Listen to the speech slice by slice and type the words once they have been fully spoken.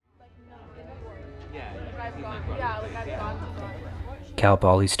Cal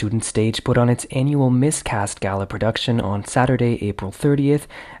Poly Student Stage put on its annual Miscast Gala production on Saturday, April 30th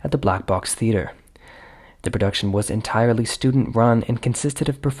at the Black Box Theatre. The production was entirely student-run and consisted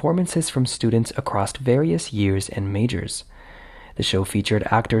of performances from students across various years and majors. The show featured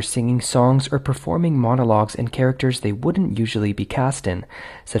actors singing songs or performing monologues in characters they wouldn't usually be cast in,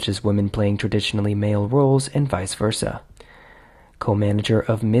 such as women playing traditionally male roles and vice versa. Co-manager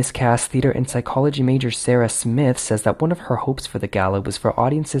of Miscast Theatre and Psychology major Sarah Smith says that one of her hopes for the gala was for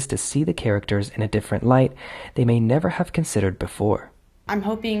audiences to see the characters in a different light they may never have considered before. I'm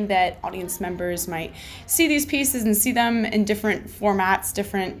hoping that audience members might see these pieces and see them in different formats,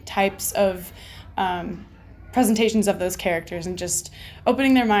 different types of presentations of those characters, and just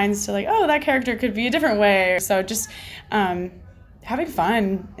opening their minds to like, oh, that character could be a different way. So just having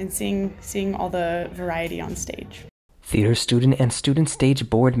fun and seeing all the variety on stage. Theater student and Student Stage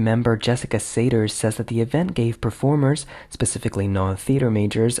Board member Jessica Saders says that the event gave performers, specifically non-theater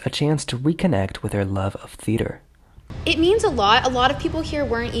majors, a chance to reconnect with their love of theater. It means a lot. A lot of people here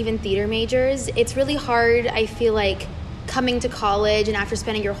weren't even theater majors. It's really hard, I feel like, coming to college and after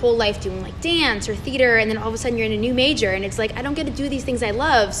spending your whole life doing like dance or theater, and then all of a sudden you're in a new major and it's like, I don't get to do these things I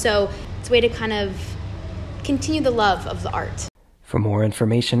love. So it's a way to kind of continue the love of the art. For more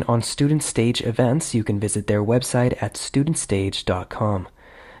information on Student Stage events, you can visit their website at studentstage.com.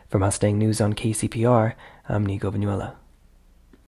 For Mustang News on KCPR, I'm Nico Vinuela.